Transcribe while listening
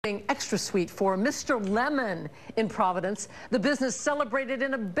Extra sweet for Mr. Lemon in Providence. The business celebrated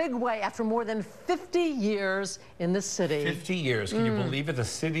in a big way after more than 50 years in the city. 50 years. Can you believe it? The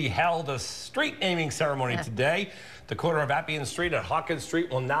city held a street naming ceremony today. The corner of Appian Street and Hawkins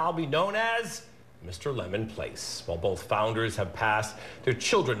Street will now be known as Mr. Lemon Place. While both founders have passed, their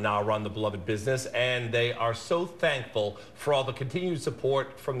children now run the beloved business, and they are so thankful for all the continued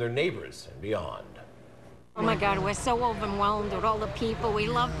support from their neighbors and beyond. Oh my God, we're so overwhelmed with all the people. We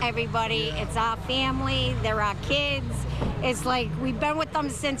love everybody. It's our family. They're our kids. It's like we've been with them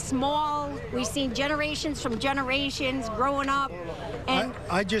since small. We've seen generations from generations growing up. And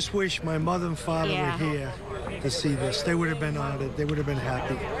I just wish my mother and father were here to see this. They would have been honored. They would have been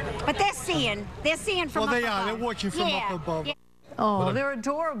happy. But they're seeing from up above. Well, they are. They're watching from up above. Yeah. Oh, they're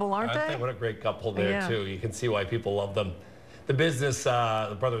adorable, aren't they? What a great couple there, too. You can see why people love them. The business,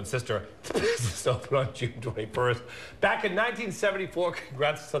 the brother and sister, the business opened on June 21st. Back in 1974,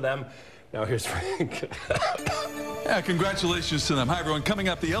 congrats to them. Now here's Frank. Yeah, congratulations to them. Hi, everyone. Coming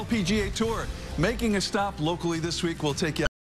up, the LPGA Tour making a stop locally this week. We'll take you